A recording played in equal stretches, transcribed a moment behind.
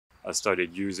I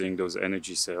started using those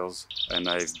energy cells, and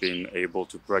I've been able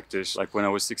to practice like when I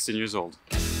was 16 years old.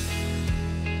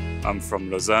 I'm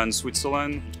from Lausanne,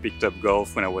 Switzerland. Picked up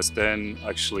golf when I was 10,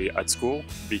 actually at school.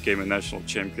 Became a national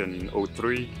champion in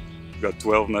 2003. Got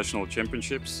 12 national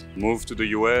championships. Moved to the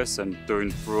US and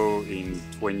turned pro in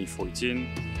 2014.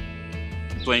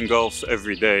 Playing golf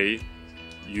every day,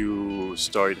 you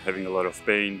start having a lot of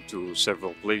pain to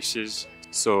several places.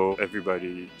 So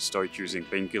everybody starts using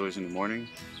painkillers in the morning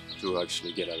to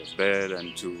actually get out of bed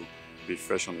and to be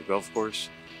fresh on the golf course.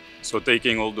 So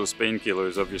taking all those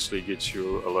painkillers obviously gets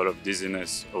you a lot of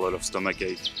dizziness, a lot of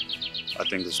stomachache. I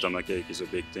think the stomachache is a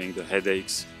big thing, the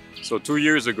headaches. So 2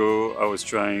 years ago, I was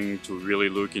trying to really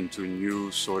look into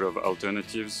new sort of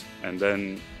alternatives. And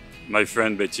then my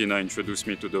friend Bettina introduced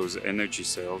me to those energy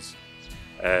cells.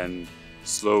 And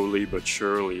slowly but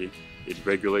surely, it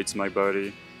regulates my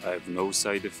body. I have no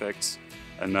side effects.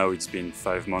 And now it's been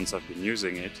 5 months I've been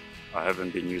using it. I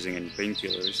haven't been using any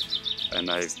painkillers. And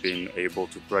I've been able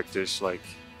to practice like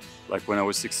when I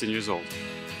was 16 years old.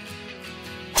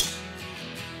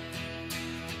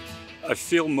 I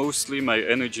feel mostly my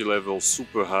energy level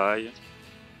super high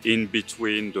in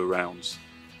between the rounds.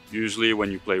 Usually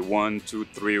when you play 1, 2,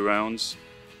 3 rounds,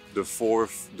 the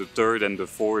third and the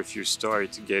fourth, you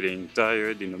start getting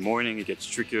tired. In the morning, it gets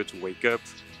trickier to wake up.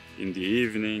 In the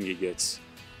evening, it gets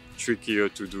trickier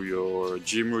to do your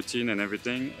gym routine and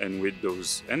everything. And with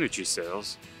those energy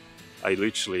cells,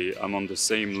 I'm on the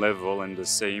same level and the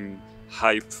same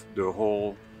hype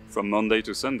from Monday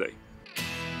to Sunday.